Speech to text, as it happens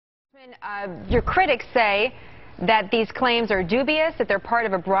Your critics say that these claims are dubious, that they're part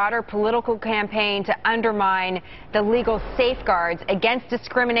of a broader political campaign to undermine the legal safeguards against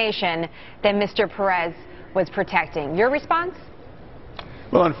discrimination that Mr. Perez was protecting. Your response?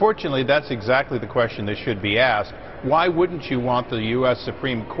 Well, unfortunately, that's exactly the question that should be asked. Why wouldn't you want the U.S.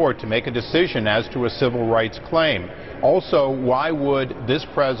 Supreme Court to make a decision as to a civil rights claim? Also, why would this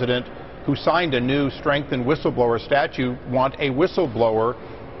president, who signed a new strengthened whistleblower statute, want a whistleblower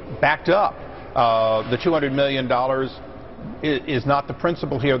backed up? The $200 million is not the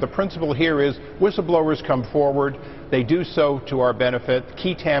principle here. The principle here is whistleblowers come forward. They do so to our benefit.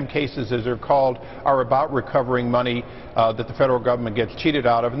 Key TAM cases, as they're called, are about recovering money that the federal government gets cheated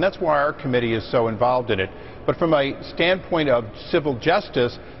out of, and that's why our committee is so involved in it. But from a standpoint of civil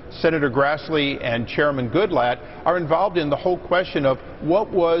justice, Senator Grassley and Chairman Goodlatte are involved in the whole question of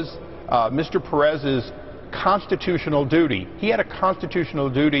what was Mr. Perez's constitutional duty. He had a constitutional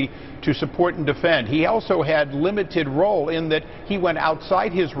duty to support and defend. He also had limited role in that he went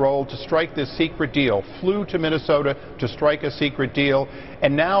outside his role to strike this secret deal, flew to Minnesota to strike a secret deal,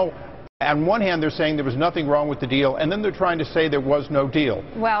 and now on one hand they're saying there was nothing wrong with the deal, and then they're trying to say there was no deal.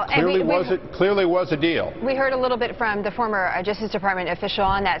 Well, clearly was a deal. We heard a little bit from the former Justice Department official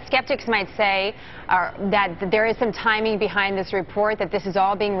on that. Skeptics might say that there is some timing behind this report, that this is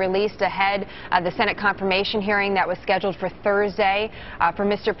all being released ahead of the Senate confirmation hearing that was scheduled for Thursday for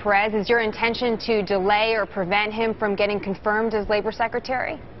Mr. Perez. Is your intention to delay or prevent him from getting confirmed as Labor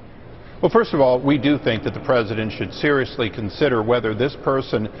Secretary? Well, first of all, we do think that the president should seriously consider whether this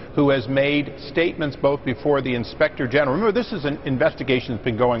person who has made statements both before the Inspector General, remember this is an investigation that's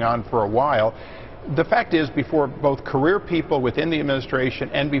been going on for a while, the fact is before both career people within the administration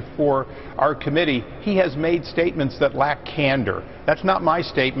and before our committee, he has made statements that lack candor. That's not my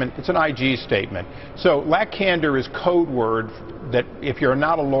statement, it's an IG statement. So lack candor is code word that if you're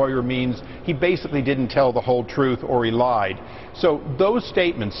not a lawyer means he basically didn't tell the whole truth or he lied. So those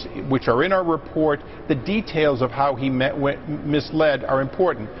statements, which are in our report, the details of how he misled are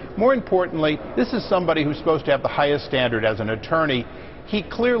important. More importantly, this is somebody who's supposed to have the highest standard as an attorney. He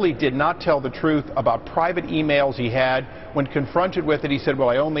clearly did not tell the truth about private emails he had. When confronted with it, he said, well,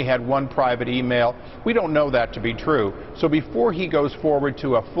 I only had one private email. We don't know that to be true. So before he goes forward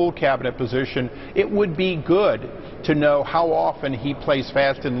to a full cabinet position, it would be good to know how often he plays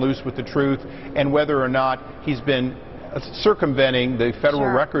fast and loose with the truth and whether or not he's been circumventing the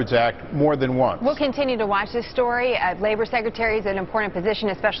Federal Records Act more than once. We'll continue to watch this story. Labor Secretary is an important position,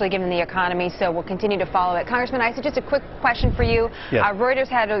 especially given the economy, so we'll continue to follow it. Congressman Issa, just a quick question for you. Yes. Reuters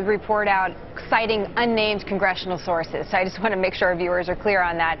had a report out citing unnamed congressional sources, so I just want to make sure our viewers are clear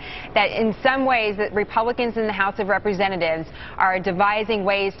on that, that in some ways that Republicans in the House of Representatives are devising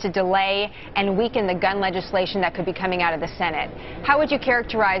ways to delay and weaken the gun legislation that could be coming out of the Senate. How would you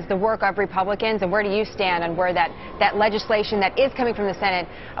characterize the work of Republicans, and where do you stand on where that legislation that is coming from the Senate,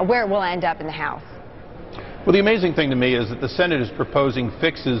 where it will end up in the House? Well, the amazing thing to me is that the Senate is proposing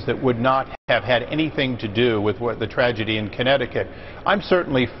fixes that would not have had anything to do with the tragedy in Connecticut. I'm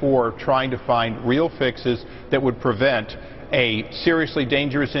certainly for trying to find real fixes that would prevent a seriously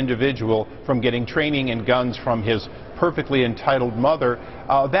dangerous individual from getting training in guns from his perfectly entitled mother.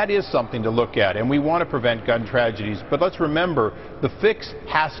 That is something to look at, and we want to prevent gun tragedies. But let's remember, the fix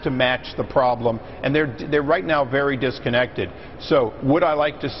has to match the problem, and they're right now very disconnected. So would I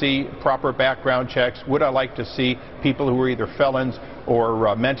like to see proper background checks? Would I like to see people who are either felons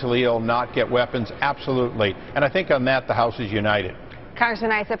or mentally ill not get weapons? Absolutely. And I think on that the House is united.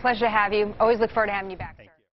 Congressman Issa, pleasure to have you. Always look forward to having you back.